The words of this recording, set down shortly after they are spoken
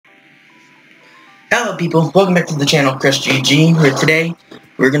Hello people, welcome back to the channel CrustG-G, where today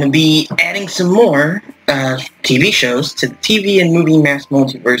we're going to be adding some more TV shows to the TV and movie mass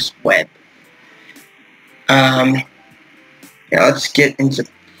multiverse web. Yeah, let's get into the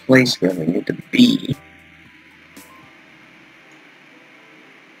place where we need to be.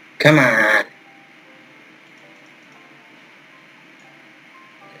 Come on.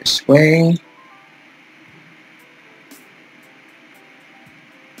 This way.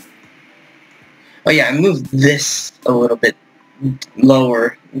 Oh yeah, I moved this a little bit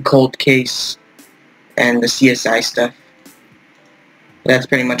lower, Cold Case and the CSI stuff. That's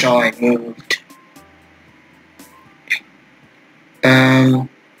pretty much all I moved.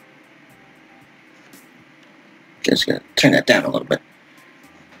 Just gonna turn that down a little bit.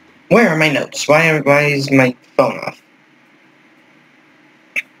 Where are my notes? Why is my phone off?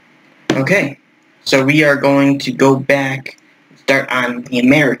 Okay, so we are going to go back, start on the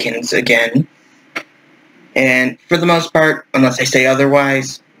Americans again. And for the most part, unless I say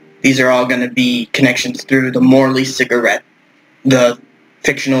otherwise, these are all going to be connections through the Morley cigarette, the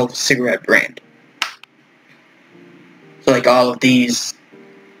fictional cigarette brand. So like all of these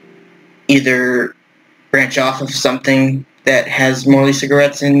either branch off of something that has Morley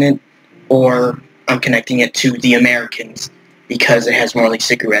cigarettes in it, or I'm connecting it to the Americans because it has Morley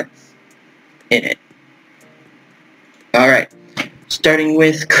cigarettes in it. Alright, starting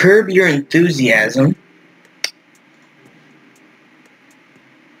with Curb Your Enthusiasm,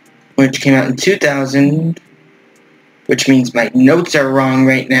 which came out in 2000, which means my notes are wrong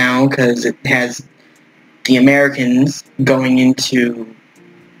right now because it has the Americans going into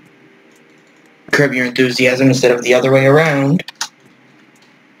Curb Your Enthusiasm instead of the other way around.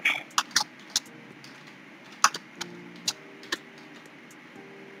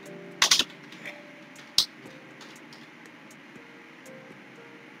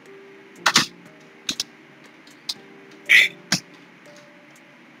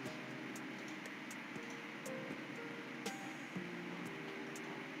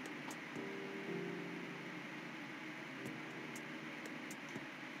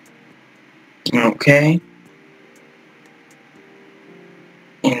 Okay.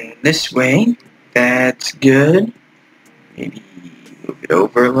 In this way, that's good. Maybe move it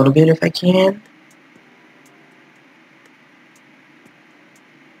over a little bit if I can.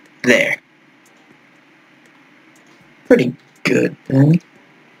 There. Pretty good then.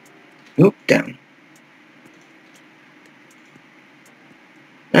 Oop, down.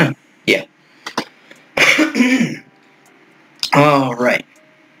 Oh, yeah. Alright.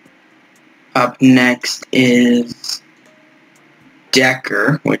 Up next is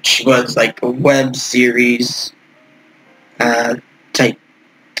Decker, which was like a web series type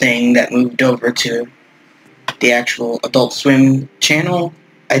thing that moved over to the actual Adult Swim channel,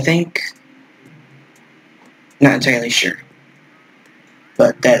 I think. Not entirely sure.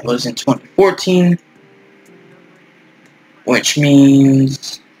 But that was in 2014, which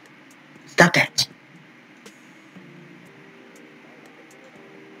means... Stop that.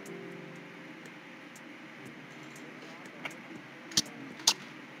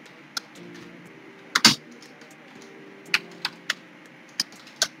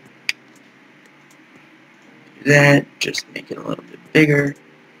 That, just make it a little bit bigger.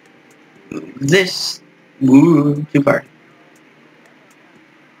 Move this. Ooh, too far.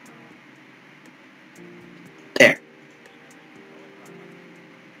 There.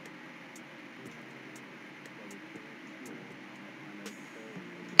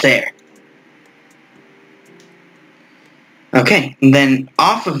 There. Okay, and then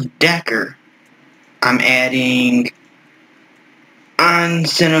off of Decker, I'm adding on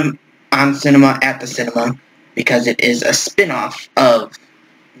cinema at the cinema, because it is a spin-off of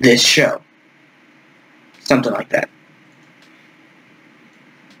this show. Something like that.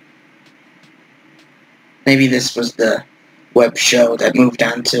 Maybe this was the web show that moved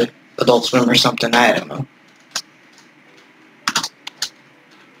on to Adult Swim or something, I don't know.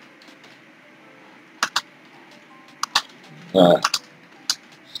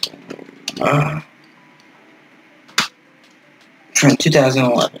 From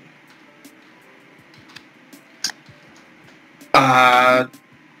 2011.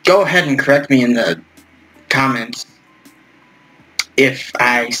 Go ahead and correct me in the comments if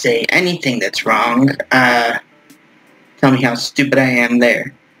I say anything that's wrong. Tell me how stupid I am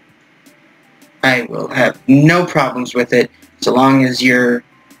there. I will have no problems with it so long as your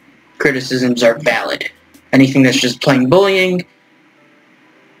criticisms are valid. Anything that's just plain bullying,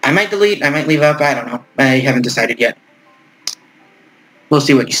 I might delete, I might leave up, I don't know. I haven't decided yet. We'll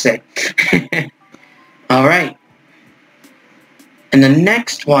see what you say. Alright. And the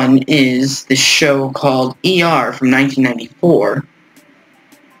next one is the show called ER from 1994,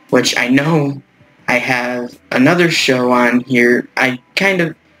 which I know I have another show on here. I kind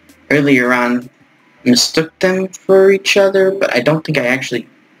of, earlier on, mistook them for each other, but I don't think I actually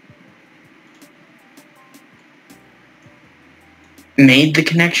made the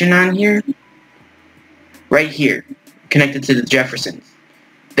connection on here. Right here, connected to the Jeffersons.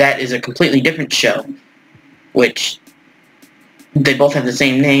 That is a completely different show, which they both have the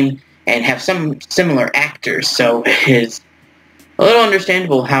same name and have some similar actors, so it is a little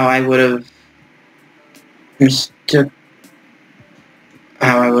understandable how I would have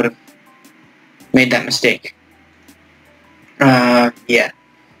made that mistake. Yeah.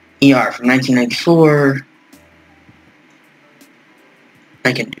 ER from 1994.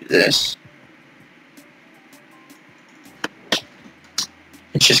 I can do this.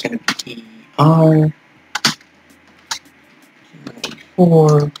 It's just going to be ER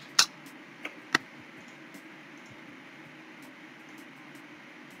 94.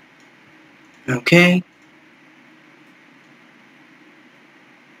 Okay.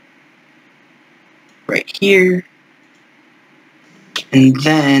 Right here. And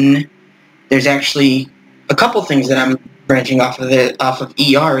then there's actually a couple things that I'm branching off of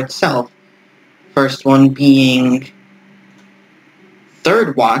ER itself. First one being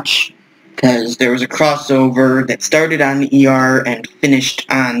Third Watch, because there was a crossover that started on ER and finished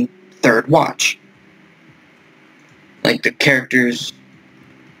on Third Watch. Like the characters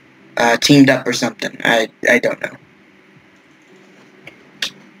teamed up or something. I don't know.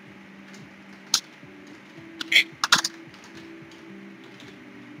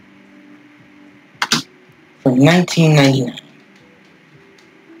 From 1999.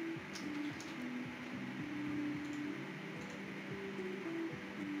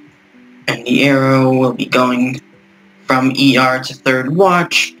 And the arrow will be going from ER to Third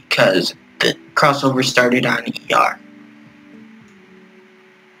Watch because the crossover started on ER.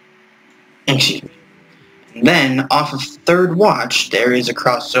 Excuse me. And then, off of Third Watch, there is a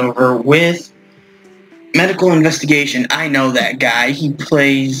crossover with Medical Investigation. I know that guy. He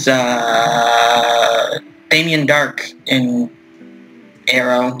plays Damien Dark in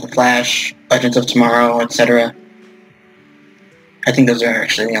Arrow, The Flash, Legends of Tomorrow, etc. I think those are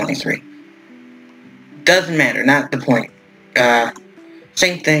actually the only three. Doesn't matter, not the point.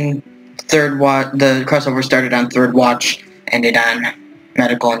 Same thing. Third Watch. The crossover started on Third Watch, ended on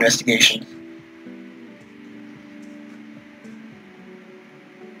Medical Investigation.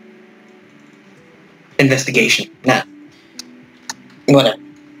 Investigation. Nah. Whatever.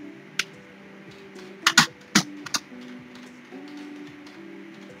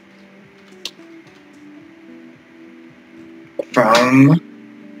 From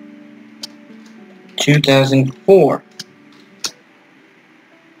 2004.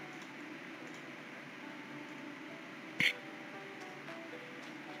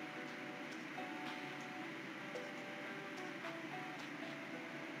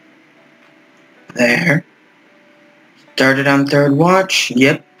 There. Started on Third Watch.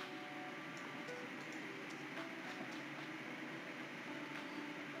 Yep.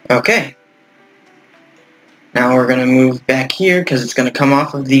 Okay. Now we're going to move back here because it's going to come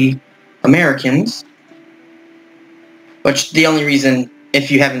off of the Americans. Which the only reason,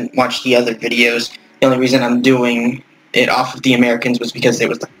 if you haven't watched the other videos, the only reason I'm doing it off of the Americans was because it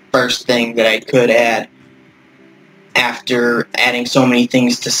was the first thing that I could add after adding so many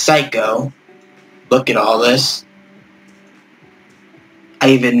things to Psycho. Look at all this. I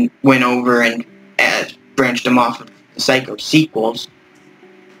even went over and branched them off of the Psycho sequels.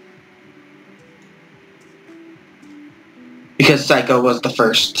 Because Psycho was the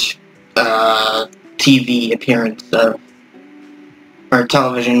first TV appearance of, or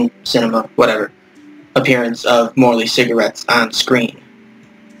television, cinema, whatever, appearance of Morley cigarettes on screen.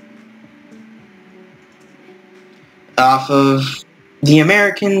 Off of The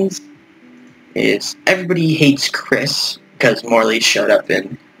Americans is Everybody Hates Chris, because Morley showed up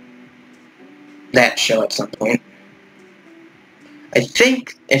in that show at some point. I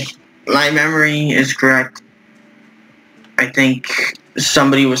think, if my memory is correct, I think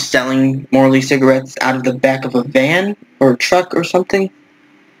somebody was selling Morley cigarettes out of the back of a van or a truck or something.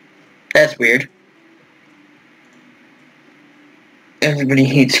 That's weird. Everybody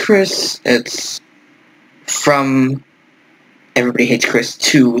Hates Chris. It's from Everybody Hates Chris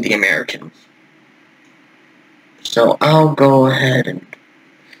to The Americans. So I'll go ahead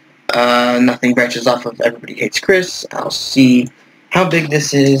and nothing branches off of Everybody Hates Chris. I'll see how big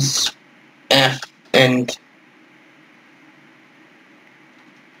this is. And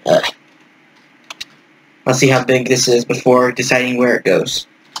I'll see how big this is before deciding where it goes.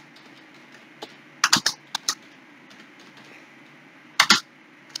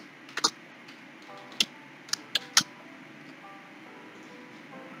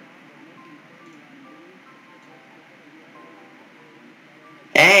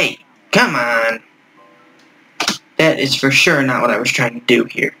 Hey, come on. That is for sure not what I was trying to do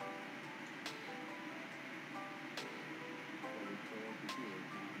here.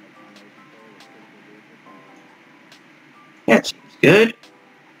 That seems good.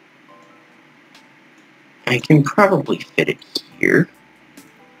 I can probably fit it here.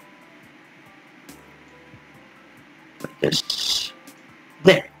 Like this.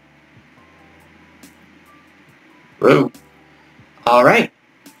 There. Whoa. Alright.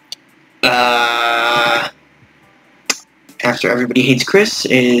 After Everybody Hates Chris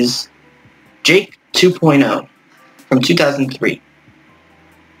is Jake 2.0 from 2003.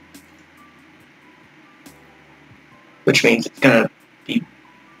 Which means it's gonna be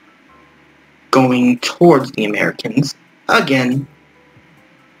going towards the Americans again.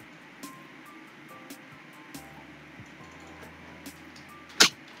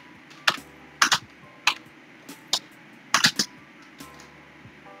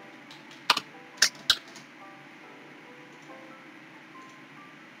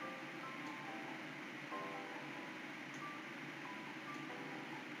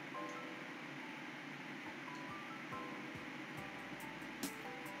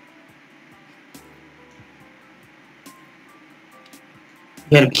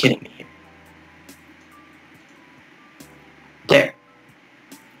 You gotta be kidding me here. There.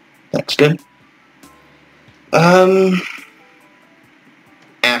 That's good.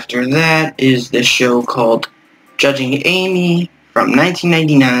 After that is this show called Judging Amy from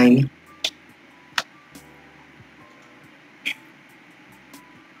 1999.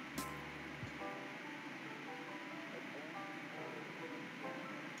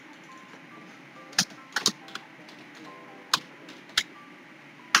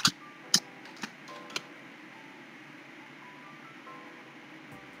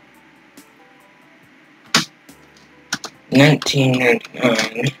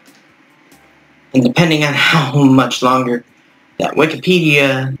 And depending on how much longer that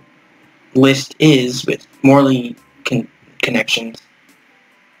Wikipedia list is with Morley connections,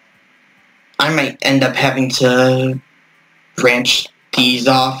 I might end up having to branch these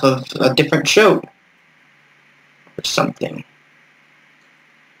off of a different show or something.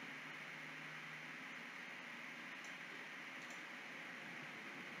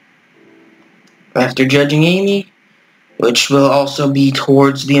 After Judging Amy, which will also be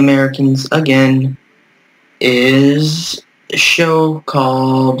towards the Americans again, is a show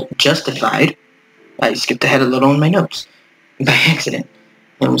called Justified. I skipped ahead a little in my notes by accident.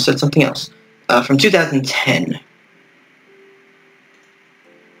 I almost said something else. From 2010.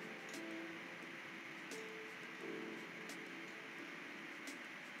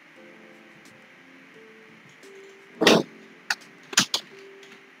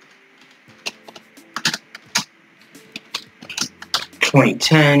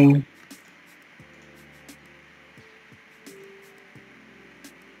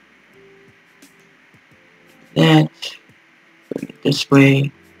 That bring it this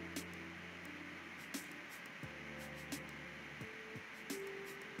way.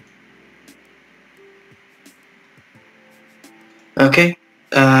 Okay.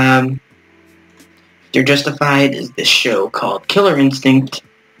 They're Justified is this show called Killer Instinct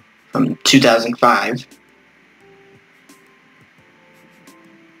from 2005.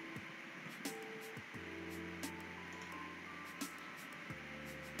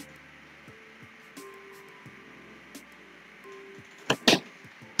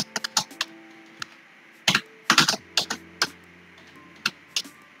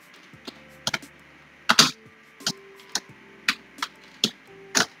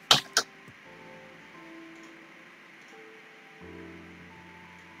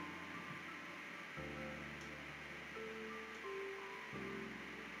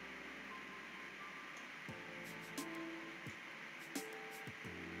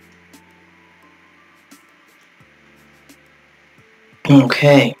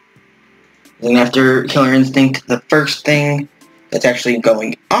 Okay. Then after Killer Instinct, the first thing that's actually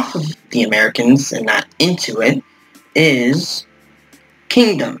going off of the Americans and not into it is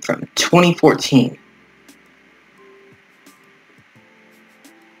Kingdom from 2014.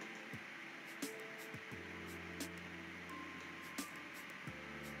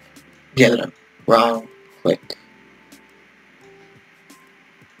 Yeah, wrong click.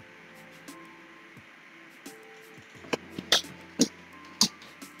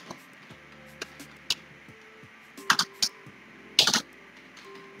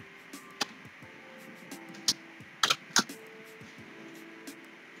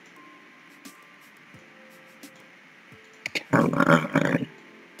 Come on.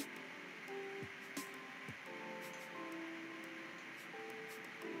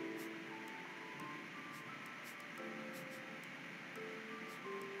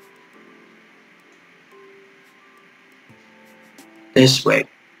 This way.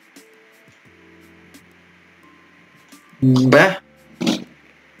 Bah.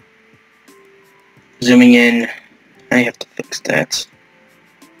 Zooming in. I have to fix that.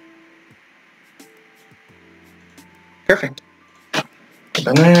 Perfect.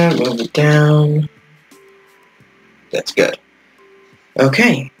 Move it down. That's good.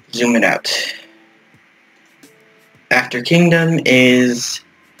 Okay, zoom it out. After Kingdom is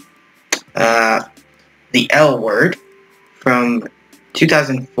the L Word from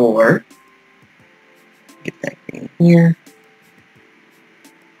 2004. Get that in here.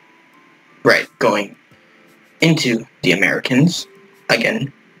 Right, going into the Americans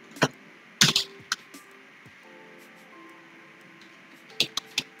again.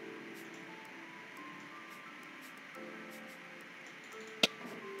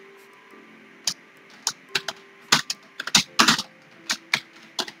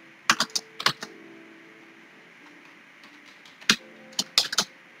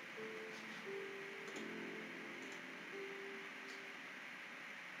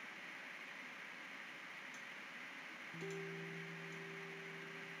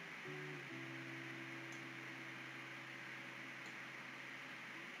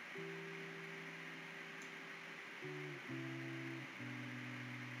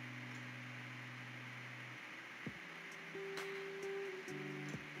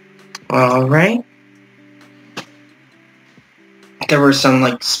 Alright. There were some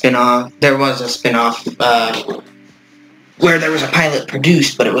like spin-off. There was a spin-off where there was a pilot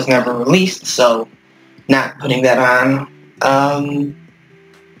produced, but it was never released, so not putting that on. And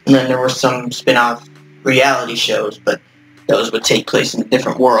then there were some spin-off reality shows, but those would take place in a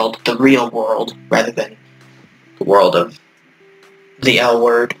different world, the real world, rather than the world of the L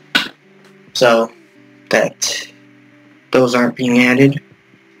Word. So that those aren't being added.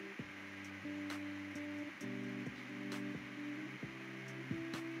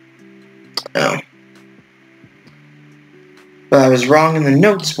 Oh. But I was wrong in the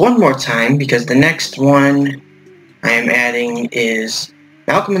notes one more time, because the next one I am adding is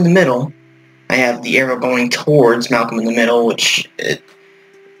Malcolm in the Middle. I have the arrow going towards Malcolm in the Middle, which it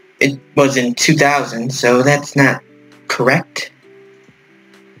was in 2000, so that's not correct.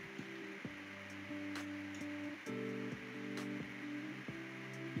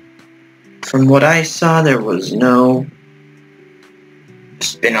 From what I saw, there was no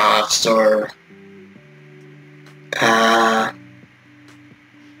spin-offs or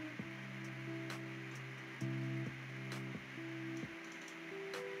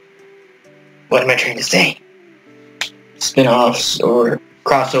what am I trying to say? Spin-offs or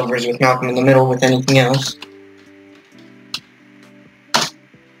crossovers with Malcolm in the Middle with anything else.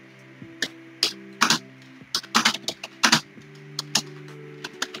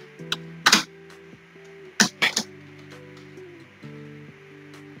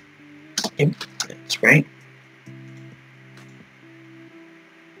 Yep, that's right.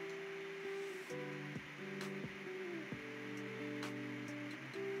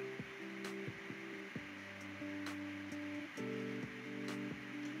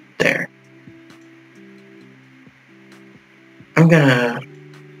 There. I'm gonna...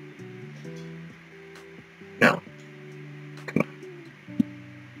 No. Come on.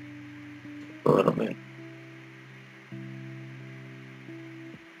 A little bit.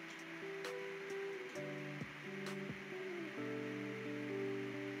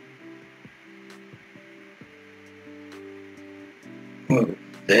 Move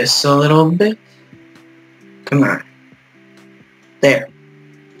this a little bit. Come on. There.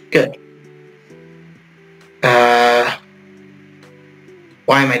 Good.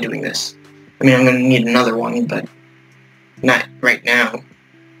 Why am I doing this? I mean, I'm gonna need another one, but not right now.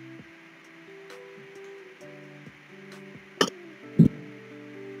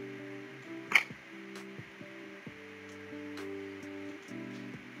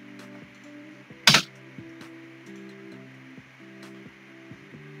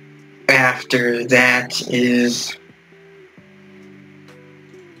 After that is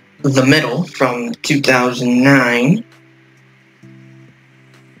The Middle from 2009.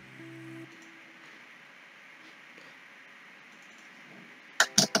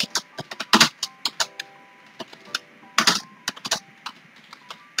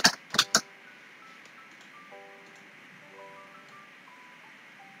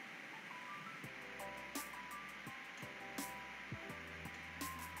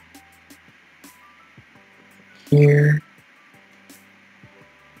 Here.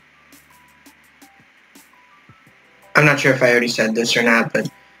 not sure if I already said this or not,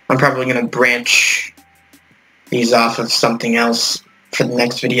 but I'm probably going to branch these off of something else for the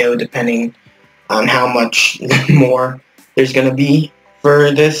next video, depending on how much more there's going to be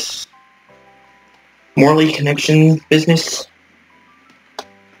for this Morley connection business.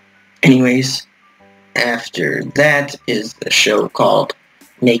 Anyways, after that is the show called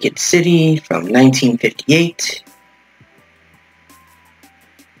Naked City from 1958.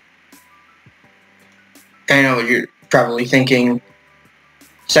 I know what you're probably thinking.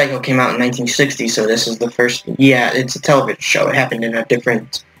 Psycho came out in 1960, so this is the first... Yeah, it's a television show. It happened in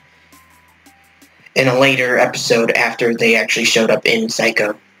a later episode after they actually showed up in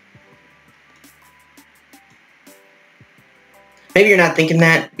Psycho. Maybe you're not thinking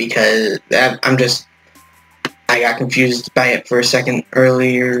that, because I got confused by it for a second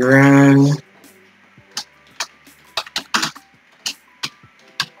earlier on.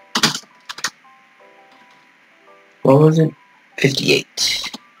 What was it? 58.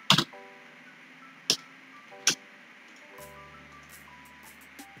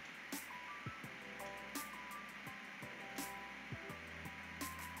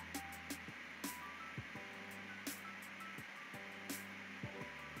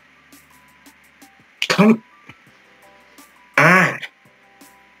 Come on.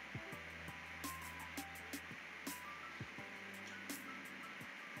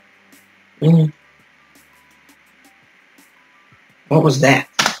 Really? What was that?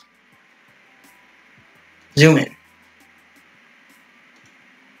 Zoom in.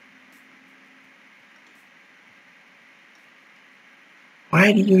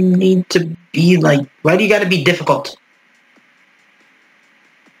 Why do you need to be like... Why do you gotta be difficult?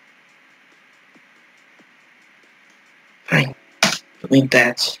 Fine. Delete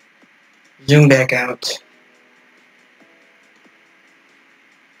that. Zoom back out.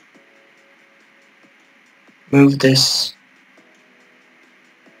 Move this.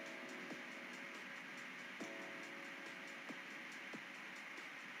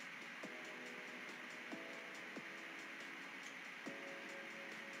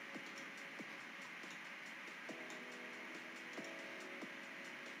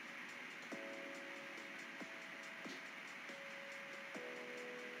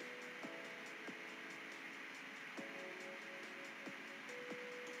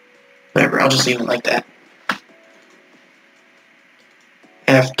 Whatever, I'll just leave it like that.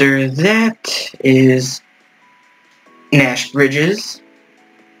 After that is Nash Bridges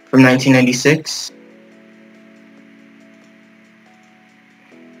from 1996.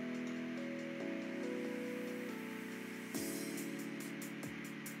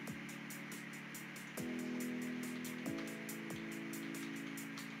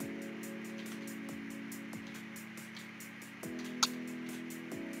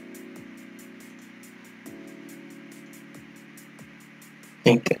 I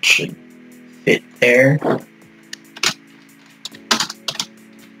think that should fit there.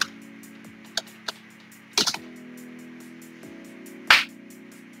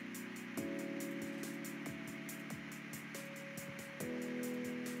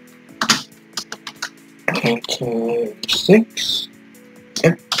 Okay, 6.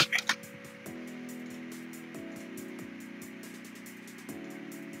 Yep.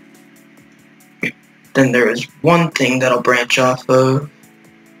 Then there is one thing that'll branch off of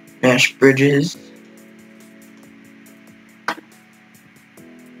Nash Bridges.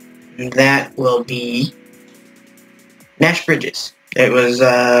 And that will be Nash Bridges. It was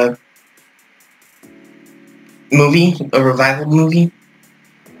a movie, a revival movie,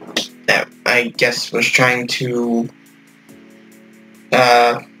 that I guess was trying to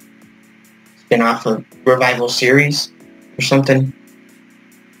spin off a revival series or something.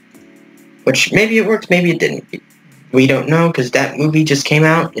 Which maybe it worked, maybe it didn't. We don't know, because that movie just came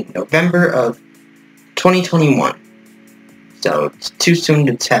out in November of 2021. So it's too soon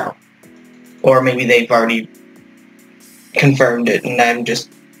to tell. Or maybe they've already confirmed it and I'm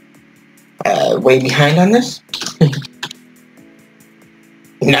just way behind on this.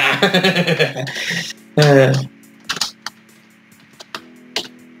 Nah.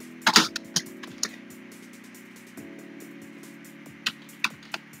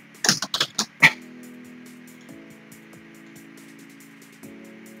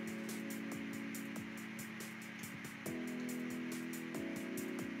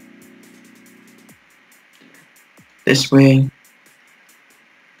 This way.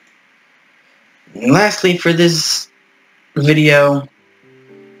 And lastly, for this video,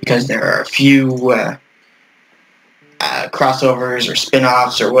 because there are a few crossovers or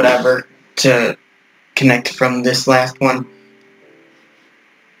spin-offs or whatever to connect from this last one,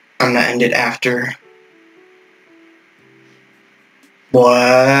 I'm gonna end it after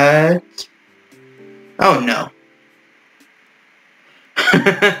What? Oh no.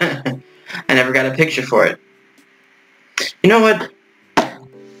 I never got a picture for it. You know what?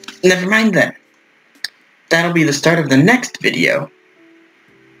 Never mind then. That'll be the start of the next video.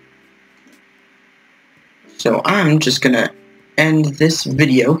 So I'm just gonna end this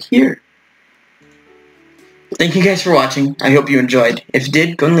video here. Thank you guys for watching. I hope you enjoyed. If you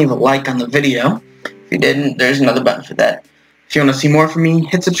did, go and leave a like on the video. If you didn't, there's another button for that. If you want to see more from me,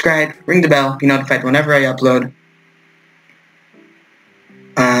 hit subscribe, ring the bell, be notified whenever I upload.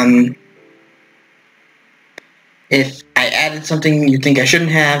 If I added something you think I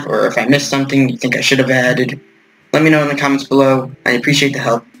shouldn't have, or if I missed something you think I should have added, let me know in the comments below. I appreciate the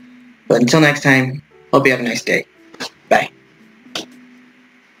help. But until next time, hope you have a nice day. Bye.